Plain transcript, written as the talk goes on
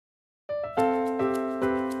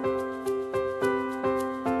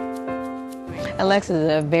Alexis is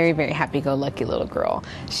a very, very happy-go-lucky little girl.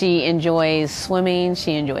 She enjoys swimming,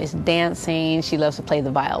 she enjoys dancing, she loves to play the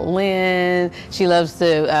violin, she loves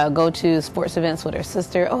to go to sports events with her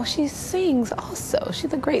sister. Oh, she sings also.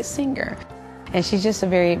 She's a great singer. And she's just a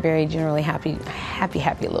very, very generally happy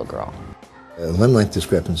little girl. Limb length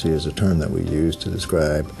discrepancy is a term that we use to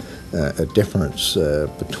describe a difference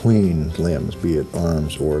between limbs, be it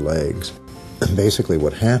arms or legs. And basically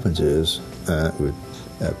what happens is we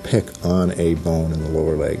pick on a bone in the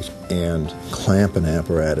lower legs and clamp an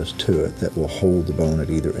apparatus to it that will hold the bone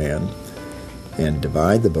at either end and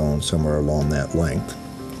divide the bone somewhere along that length.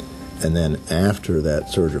 And then after that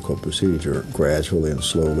surgical procedure, gradually and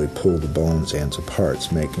slowly pull the bone's ends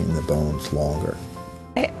apart, making the bones longer.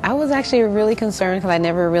 I was actually really concerned because I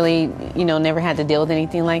never really, never had to deal with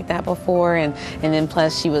anything like that before, and then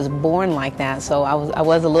plus she was born like that, so I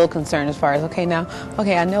was a little concerned as far as okay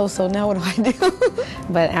I know, so now what do I do?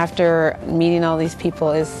 But after meeting all these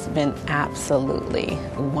people, it's been absolutely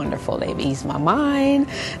wonderful. They've eased my mind.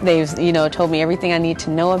 They've told me everything I need to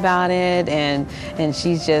know about it, and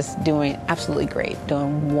she's just doing absolutely great,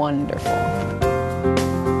 doing wonderful.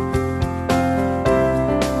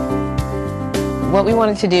 What we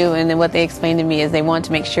wanted to do, and then what they explained to me, is they want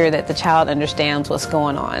to make sure that the child understands what's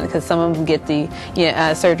going on, because some of them get the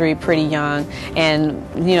surgery pretty young, and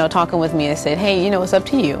talking with me, they said, hey, it's up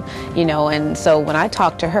to you, and so when I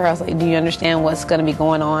talked to her, I was like, do you understand what's going to be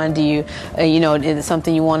going on? Do you, is it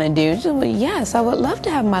something you want to do? She said, well, yes, I would love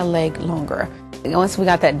to have my leg longer. Once we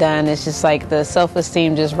got that done, it's just like the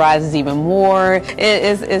self-esteem just rises even more.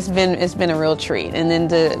 It's been a real treat, and then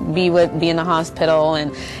to be in the hospital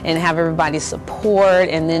and have everybody's support,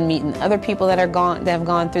 and then meeting other people that have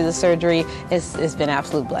gone through the surgery, it's been an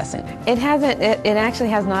absolute blessing. It actually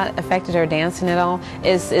has not affected her dancing at all.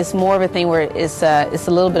 It's more of a thing where it's a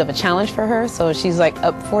little bit of a challenge for her. So she's like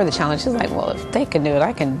up for the challenge. She's like, well, if they can do it,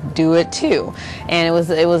 I can do it too. And it was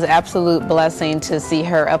an absolute blessing to see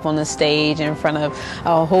her up on the stage in front of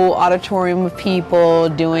a whole auditorium of people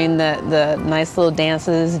doing the nice little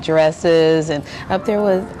dances, dresses, and up there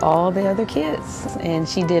with all the other kids. And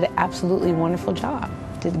she did an absolutely wonderful job,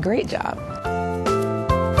 did a great job.